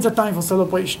 Now it's a time for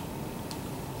celebration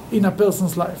in a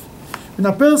person's life. When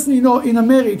a person, in a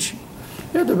marriage,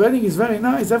 the wedding is very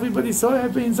nice, everybody's so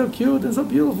happy and so cute and so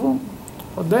beautiful.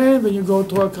 But then when you go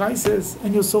through a crisis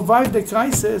and you survive the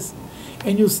crisis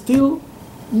and you still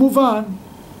move on,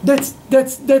 that's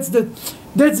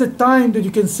the time that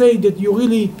you can say that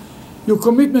your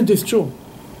commitment is true.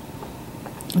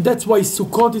 And that's why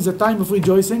Sukkot is a time of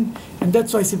rejoicing, and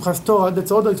that's why Simchat Torah,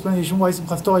 that's all the explanation why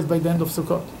Simchat Torah is by the end of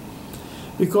Sukkot.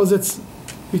 Because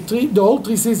the whole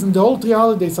 3 seasons, the whole 3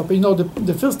 holidays,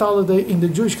 the first holiday in the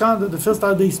Jewish calendar, the first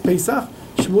holiday is Pesach,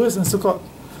 Shavuos, and Sukkot.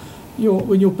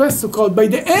 When you pass Sukkot, by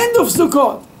the end of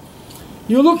Sukkot,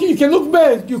 you can look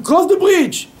back, you cross the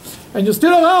bridge, and you're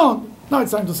still around. Now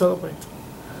it's time to celebrate.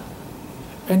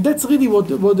 And that's really what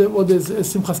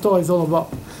Simchat Torah is all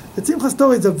about. The Simchat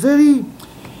Torah is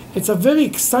a very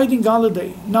exciting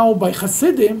holiday. Now by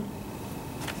Hasidim,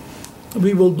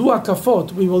 we will do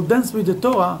akafot, we will dance with the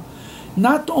Torah,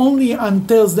 not only on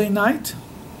Thursday night.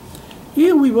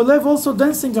 Here we will have also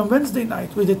dancing on Wednesday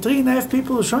night with the 3.5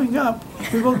 people showing up.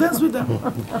 We will dance with them.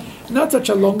 Not such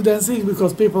a long dancing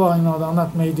because people are, they're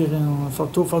not made here for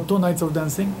two nights of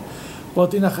dancing.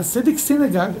 But in a Hasidic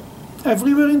synagogue,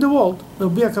 everywhere in the world, there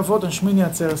will be a kafot on Shmini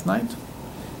Atzeres night.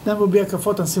 Then will be a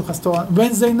kafot on Simchat Torah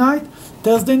Wednesday night,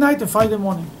 Thursday night, and Friday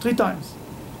morning, 3 times.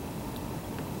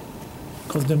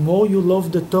 Because the more you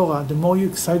love the Torah, the more you're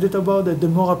excited about it, the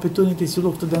more opportunities you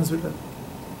look to dance with it.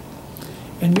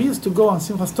 And we used to go on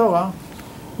Simchat Torah,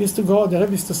 the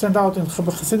Rebbe used to send out, and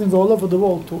Hasidim go all over the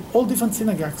world to all different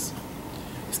synagogues.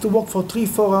 We used to walk for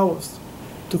 3-4 hours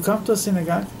to come to a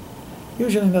synagogue.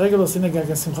 Usually in a regular synagogue,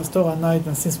 a Simchat Torah night,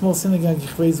 and since small synagogue, in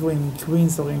Queens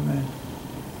or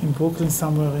in Brooklyn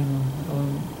somewhere,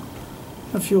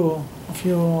 a few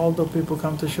older people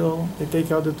come to shul, they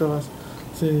take out the Torah,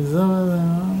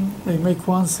 they make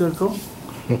one circle.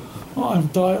 Oh, I'm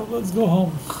tired, let's go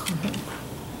home.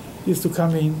 Used to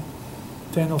come in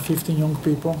 10 or 15 young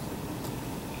people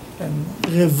and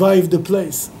revive the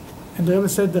place. And the Rebbe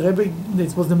said,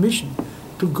 this was the mission,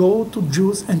 to go to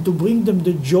Jews and to bring them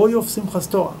the joy of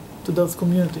Simchat Torah to that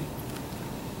community.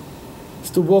 It's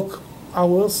to walk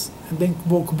hours and then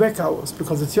walk back hours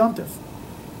because it's Yom Tov.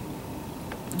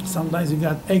 Sometimes you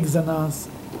got eggs and us.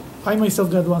 I myself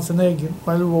got once an egg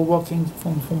while we were walking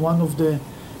from one of the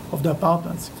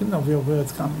apartments. You know where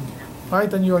it's coming,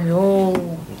 right? And you're in your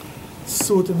whole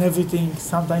suit and everything.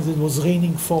 Sometimes it was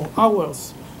raining for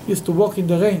hours. You used to walk in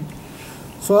the rain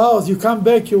for hours. You come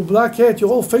back, your black hat, your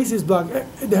whole face is black.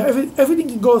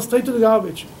 Everything goes straight to the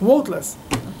garbage, worthless.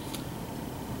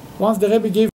 Once the Rebbe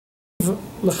gave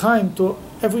l'chaim to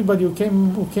everybody who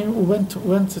went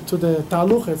to the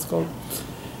taluch, it's called.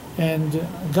 And a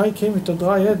guy came with a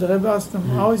dry head. The Rebbe asked him,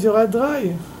 "How is your head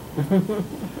dry?"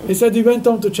 He said he went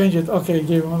home to change it. Okay, he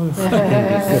gave him.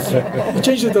 He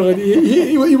changed it already.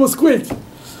 He was quick.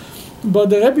 But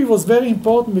the Rebbe was very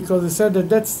important because he said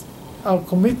that's our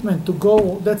commitment to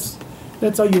go. That's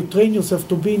how you train yourself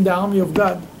to be in the army of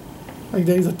God. Like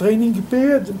there is a training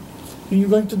period. When you're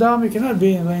going to the army, you cannot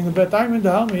be in a bad time in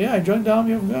the army. Yeah, I joined the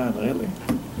army of God, really.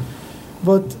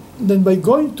 But then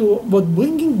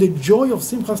bringing the joy of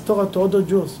Simchat Torah to other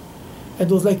Jews, it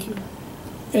was like,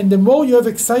 and the more you have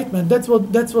excitement, that's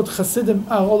what Hasidim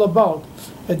are all about.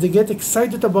 And they get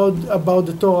excited about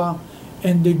the Torah,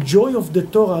 and the joy of the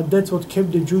Torah. That's what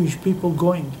kept the Jewish people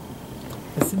going.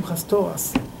 The Simchat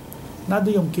Torahs, not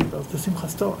the Yom Kippur, the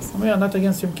Simchat Torahs. We are not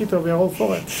against Yom Kippur. We are all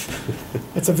for it.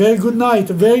 It's a very good night,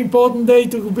 a very important day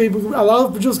to be. A lot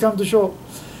of Jews come to shul.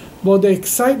 But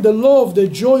the love, the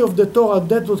joy of the Torah,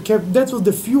 that was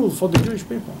the fuel for the Jewish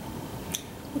people.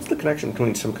 What's the connection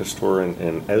between Simchat Torah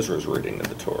and Ezra's reading of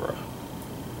the Torah?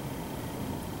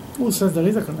 Who says there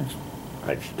is a connection?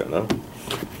 I don't know.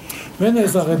 When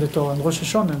Ezra read the Torah? On Rosh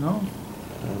Hashanah, no?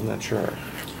 I'm not sure.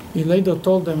 He later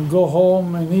told them, go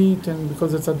home and eat, and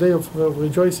because it's a day of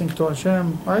rejoicing to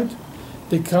Hashem, right?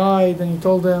 They cried, and he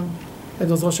told them it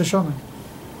was Rosh Hashanah.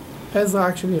 Ezra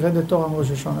actually read the Torah on Rosh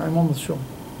Hashanah, I'm almost sure.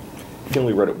 He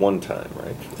only read it one time,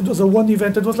 right? It was a one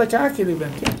event. It was like an Akil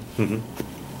event. Yeah. Mm-hmm.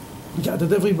 He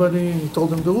gathered everybody. He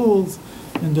told them the rules,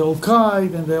 and they all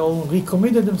cried, and they all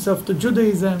recommitted themselves to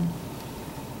Judaism.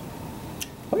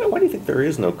 Why do you think there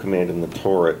is no command in the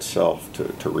Torah itself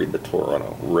to read the Torah on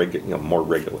a more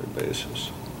regular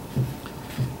basis?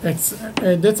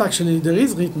 That's actually, there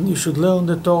is written, you should learn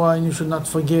the Torah, and you should not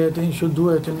forget, and you should do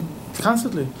it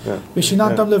constantly.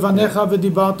 V'shinantam levanecha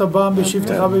v'dibart bam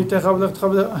v'shivtecha v'yitecha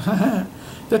v'lechtecha.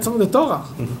 That's from the Torah.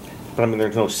 But I mean,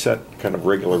 there's no set kind of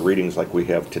regular readings like we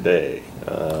have today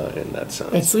in that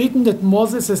sense. It's written that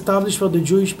Moses established for the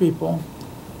Jewish people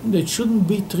that it shouldn't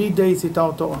be 3 days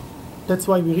without Torah. That's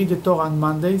why we read the Torah on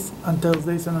Mondays, on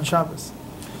Thursdays, and on Shabbos.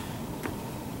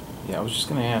 Yeah, I was just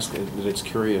going to ask that it's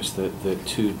curious that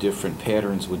two different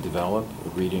patterns would develop,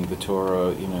 reading the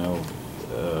Torah,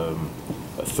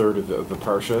 a third of a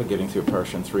parsha, getting through a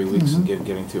parsha in 3 weeks, and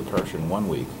getting through a parsha in 1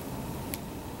 week.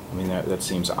 I mean, that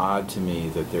seems odd to me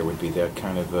that there would be that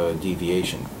kind of a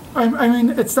deviation. I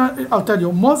mean, it's not, I'll tell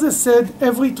you, Moses said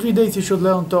every 3 days you should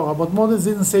learn Torah, but Moses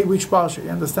didn't say which parsha, you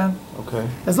understand? Okay.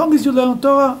 As long as you learn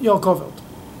Torah, you're covered.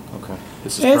 Okay.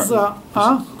 Ezra,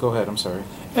 Go ahead, I'm sorry.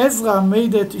 Ezra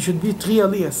made it should be 3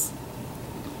 aliyahs.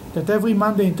 That every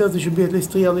Monday and Thursday should be at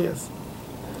least 3 aliyahs.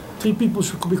 3 people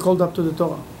should be called up to the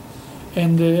Torah.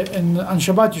 And on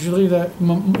Shabbat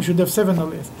you should have 7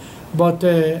 aliyahs. But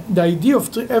the idea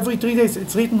of every 3 days,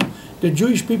 it's written, the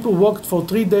Jewish people walked for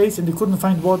 3 days and they couldn't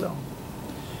find water.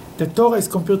 The Torah is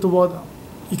compared to water.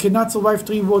 You cannot survive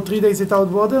 3 days without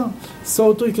water,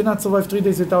 so too you cannot survive 3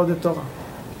 days without the Torah.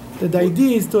 The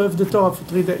idea is to have the Torah for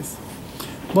 3 days.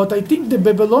 But I think the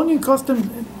Babylonian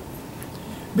custom,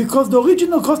 because the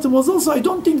original custom was also, I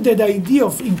don't think that the idea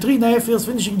of in 3.5 years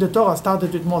finishing the Torah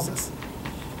started with Moses.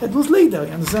 It was later,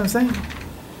 you understand what I'm saying?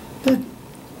 That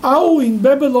how in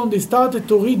Babylon they started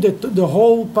to read the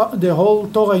whole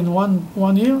Torah in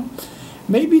one year,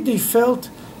 maybe they felt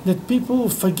that people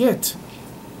forget.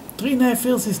 3.5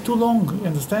 years is too long, you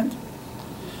understand?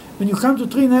 When you come to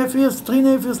 3.5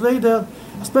 years later,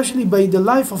 especially by the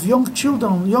life of young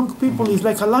children, young people, is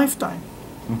like a lifetime.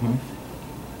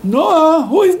 Noah?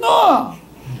 Who is Noah?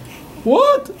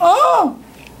 What? Ah!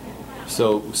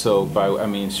 So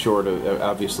short of,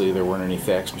 obviously there weren't any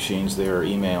fax machines there or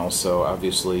emails, so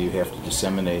obviously you have to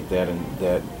disseminate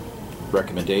that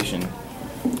recommendation.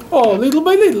 Oh, little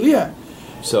by little, yeah.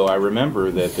 So I remember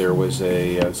that there was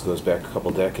this goes back a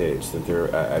couple decades, that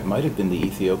it might have been the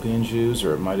Ethiopian Jews,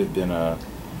 or it might have been a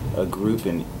group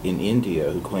in India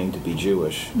who claimed to be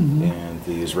Jewish, and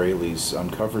the Israelis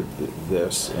uncovered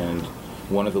this, and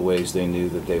one of the ways they knew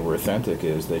that they were authentic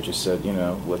is they just said,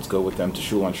 let's go with them to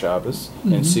Shul on Shabbos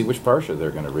and see which parsha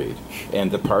they're going to read.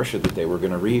 And the parsha that they were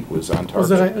going to read was on target.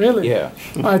 Was it really? Yeah.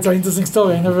 It's an interesting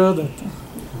story. I never heard that.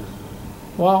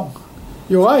 Wow.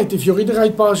 You're right. If you read the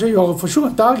right parsha, you are for sure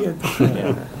on target.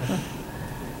 Yeah.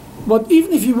 But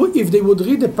even if they would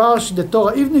read the parsha, the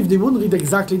Torah, even if they wouldn't read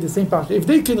exactly the same parsha, if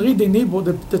they can read in Hebrew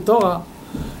the Torah,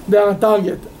 they are on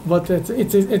target. But it's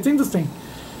interesting.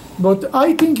 But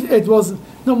I think it was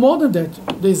no more than that.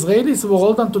 The Israelis were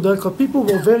all done to their custom. People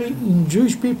were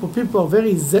Jewish people are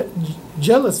very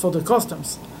jealous for their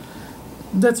customs.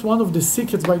 That's one of the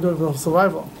secrets, by the way, of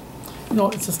survival.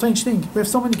 It's a strange thing. We have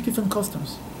so many different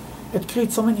customs. It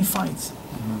creates so many fights.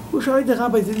 Wish the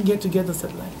rabbis didn't get together,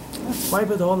 said let's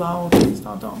wipe it all out.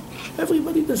 Start on.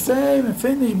 Everybody the same and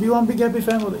finish. Be one big happy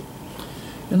family.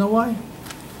 You know why?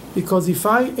 Because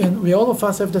we all of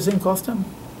us have the same custom.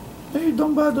 Hey,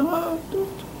 don't bother.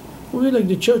 We're like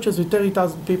the churches with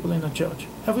 30,000 people in a church.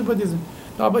 The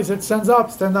rabbi said, stand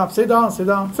up, sit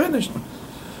down, finished.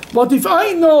 But if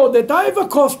I know that I have a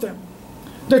custom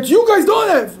that you guys don't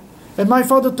have, and my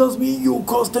father tells me, you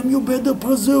custom, you better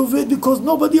preserve it because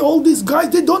all these guys,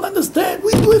 they don't understand.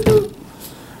 We do it.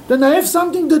 Then I have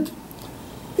something that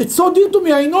it's so dear to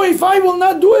me. I know if I will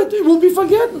not do it, it will be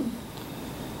forgotten.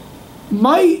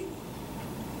 My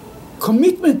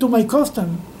commitment to my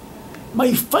custom,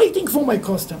 my fighting for my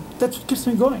custom, that's what keeps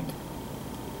me going.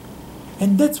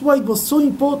 And that's why it was so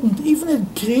important, even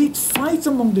it create fights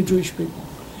among the Jewish people.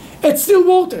 It's still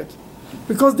worth it.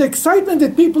 Because the excitement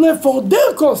that people have for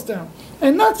their custom,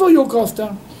 and not for your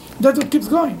custom, that's what keeps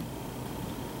going.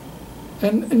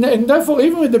 And therefore,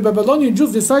 even when the Babylonian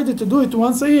Jews decided to do it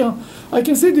once a year, I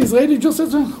can see the Israeli Jews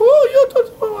said,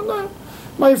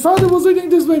 my father was reading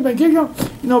this way, when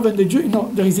the Jew,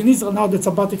 there is in Israel now that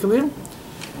sabbatical year,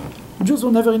 Jews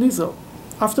were never in Israel.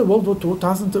 After World War II,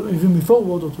 even before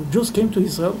World War II, Jews came to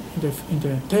Israel in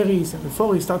the 30s and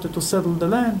before he started to settle the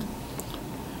land.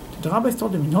 The rabbis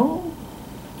told him, no,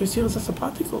 this year is a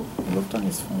sabbatical. He looked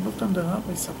on the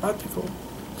rabbi, sabbatical.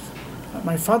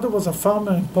 My father was a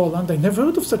farmer in Poland. I never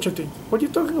heard of such a thing. What are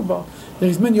you talking about? There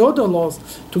is many other laws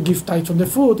to give tithe on the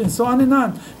food and so on and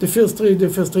on. The first three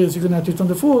years you cannot eat on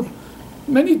the food.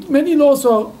 Many laws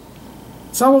are.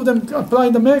 Some of them apply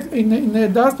in the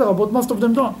diaspora, but most of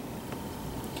them don't.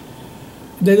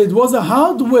 That it was a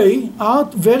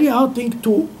very hard thing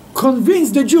to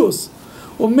convince the Jews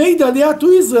who made Aliyah to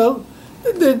Israel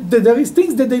that there is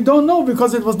things that they don't know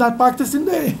because it was not practiced in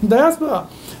the diaspora.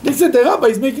 They said the rabbi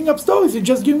is making up stories, he's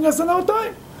just giving us another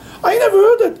time. I never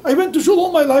heard it. I went to shul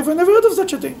all my life. I never heard of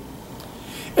such a thing.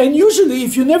 And usually,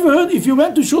 if you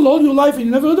went to shul all your life and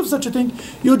you never heard of such a thing,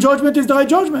 your judgment is the right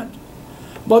judgment.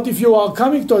 But if you are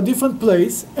coming to a different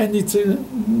place and it's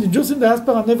the Jews in the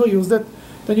diaspora never used it,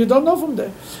 then you don't know from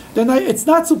there. Then it's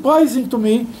not surprising to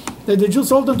me that the Jews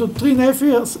hold on to 3.5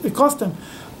 years a custom.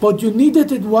 But you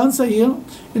needed it once a year.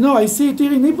 You know, I see it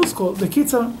here in Hebrew school. The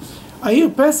kids are, a year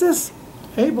passes,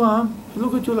 Abraham,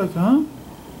 look at you like, huh?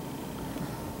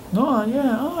 No,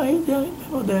 yeah, oh, I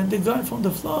remember the guy from the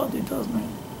flood, he tells me.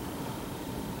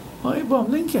 Oh,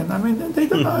 Abraham Lincoln, I mean, they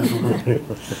don't know.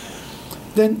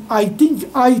 Then I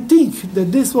think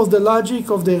that this was the logic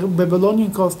of the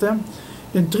Babylonian custom.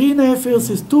 Then 3.5 years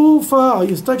is too far.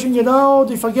 You're stretching it out,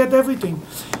 you forget everything.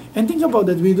 And think about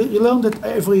that. We learn that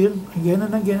every year, again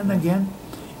and again and again.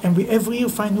 And we every year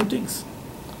find new things.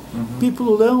 Mm-hmm. People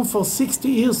who learn for 60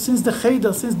 years, since the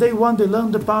Cheder, since day one, they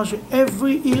learn the Parsha.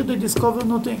 Every year they discover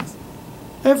new things.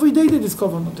 Every day they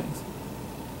discover new things.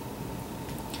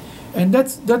 And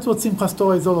that's what Simchat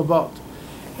Torah is all about.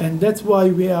 And that's why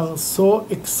we are so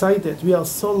excited. We are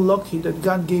so lucky that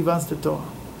God gave us the Torah.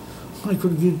 I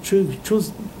could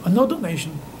choose another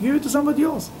nation, give it to somebody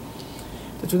else.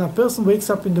 That when a person wakes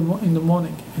up in the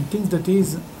morning and thinks that he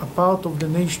is a part of the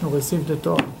nation who received the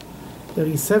Torah, there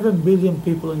is 7 billion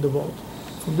people in the world.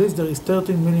 From this there is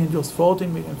 13 million Jews,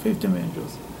 14 million, 15 million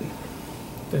Jews.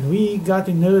 Then we got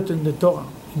inherited the Torah.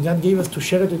 And God gave us to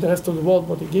share it with the rest of the world,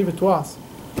 but He gave it to us.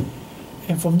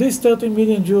 And from these 13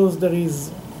 million Jews, there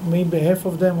is maybe half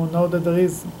of them who know that there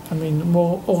is,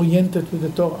 more oriented with the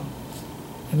Torah.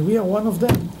 And we are one of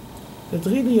them. That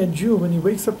really a Jew, when he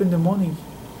wakes up in the morning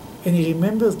and he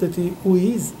remembers that who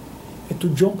he is, and to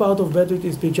jump out of bed with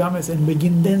his pajamas and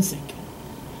begin dancing.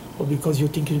 Or because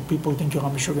people think you're a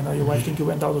Meshuggah, and your wife think you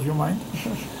went out of your mind.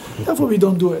 Therefore we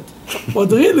don't do it.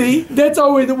 But really, that's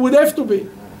how it would have to be.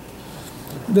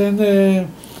 Then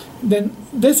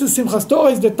this is Simchat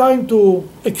Torah, is the time to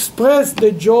express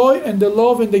the joy and the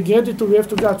love and the gratitude we have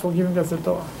to God for giving us the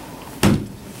Torah.